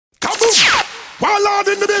Warlord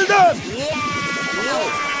in the building.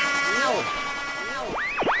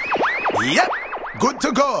 Yep, good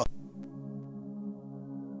to go.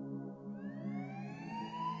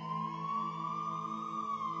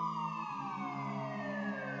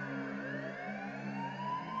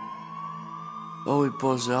 Oh, we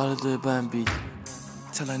posted all the bambi.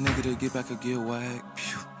 Tell that nigga to get back or get whack.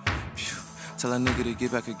 Pew, pew. Tell that nigga to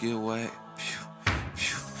get back or get whack. Pew,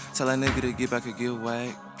 pew. Tell that nigga to get back or get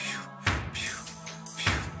whack. Pew, pew,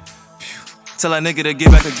 pew, pew. Tell that nigga to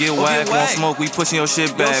get back or get whack. Want smoke, we pushing your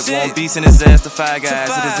shit back. Want beats in his ass to 5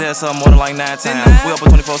 guys. Hit his ass up more than like 9 times. We up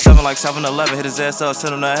at 24/7 like 7-11. Hit his ass up,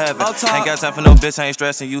 send him to heaven. Ain't got time for no bitch, I ain't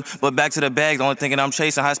stressing you. But back to the bag, the only thinking I'm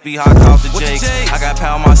chasing. High speed, hot call to Jakes. I got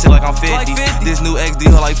power on my shit like I'm 50. This new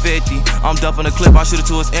XD her like 50. I'm dumping the clip, I shoot it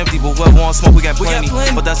till it's empty. But whoever wants smoke, we got plenty.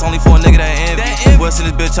 But that's only for a nigga that envy. We'll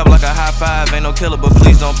send this bitch up like a high five. Ain't no killer, but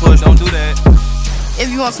please don't push, don't do that. If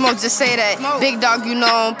you want smoke, just say that. Big dog, you know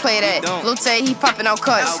I don't play that. Lil Tay, he popping out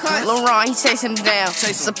cuts. Lil Ron, he chase him down.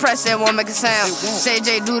 Suppress that, won't make a sound.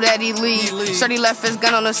 JJ do that, he leave. Shorty left his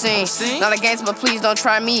gun on the scene. Not a gangster, but please don't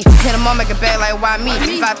try me. Hit him up, make a bag like why me?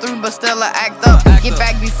 5'3", but still act up. Get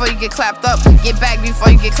back before you get clapped up. Get back before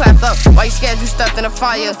you get clapped up. Why you scared you stuffed in a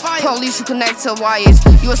fire? Police, you connect to wires.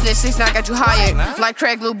 You a snitch 6, now I got you hired. Like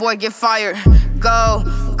Craig, little boy, get fired. Go,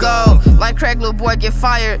 go. Like Craig, little boy, get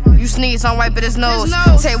fired. You sneeze, I'm wiping his nose.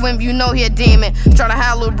 Say when you know he a demon. Tryna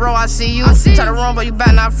hide, little bro, I see you. Try to run, but you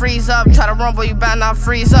better not freeze up. Try to run, but you better not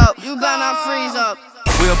freeze up. You better not freeze up.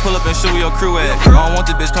 We'll pull up and shoot where your crew at. I don't want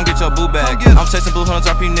this bitch, come get your boo bag. I'm chasing blue hunters,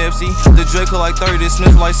 RP Nipsey. The Draco like 30, this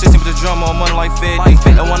Smith like 60, but the drum on money like 50.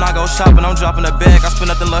 And when I go shopping, I'm dropping a bag. I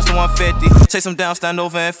spend nothing less than 150. Chase him down, stand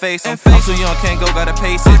over and face him. I'm too young, can't go, gotta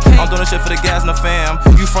pace it. I'm doing this shit for the gas and the fam.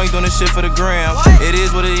 You front, you doing this shit for the gram. It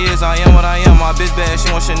is what it is, I am what I am. My bitch bad, she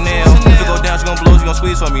want Chanel. If it go down, she gon' blow, she gon'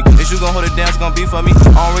 squeeze for me. If you gon' hold it down, she gon' beat for me.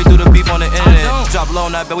 I don't really do the beef on the internet. Drop low,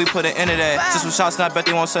 and I bet we put an end to that. Since some shots, and I bet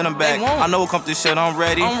they won't send them back. I know what come this shit, I'm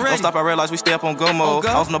ready. Don't stop, I realize we stay up on go mode.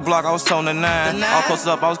 I was on the block, I was towing the 9. All posted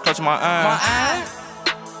up, I was clutching my iron.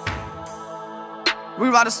 We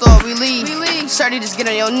rob the store, we leave. Shorty, just get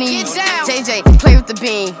on your knees. JJ, play with the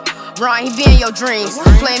beam. Ryan, he be in your dreams.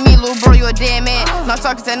 Play me, little bro, you a dead man. Not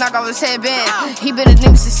talking to knock off his headband. He been a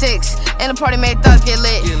nigga since 6. And the party made thugs get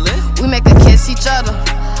lit. We make a kiss each other.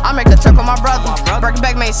 I make a truck on my brother. Breaking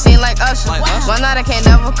back made seem like Usher. One night I can't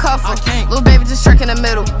never cuff her. Little baby just trick in the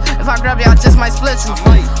middle. If I grab you, I just might split you.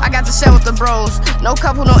 I got to share with the bros. No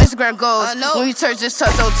couple, no Instagram goals. When you touch, just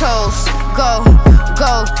touch your toes. Go,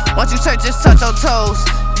 go. Once you touch, just touch your toes.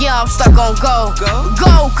 Yeah, I'm stuck on go. Go,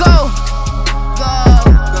 go. Go,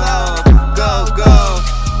 go, go, go.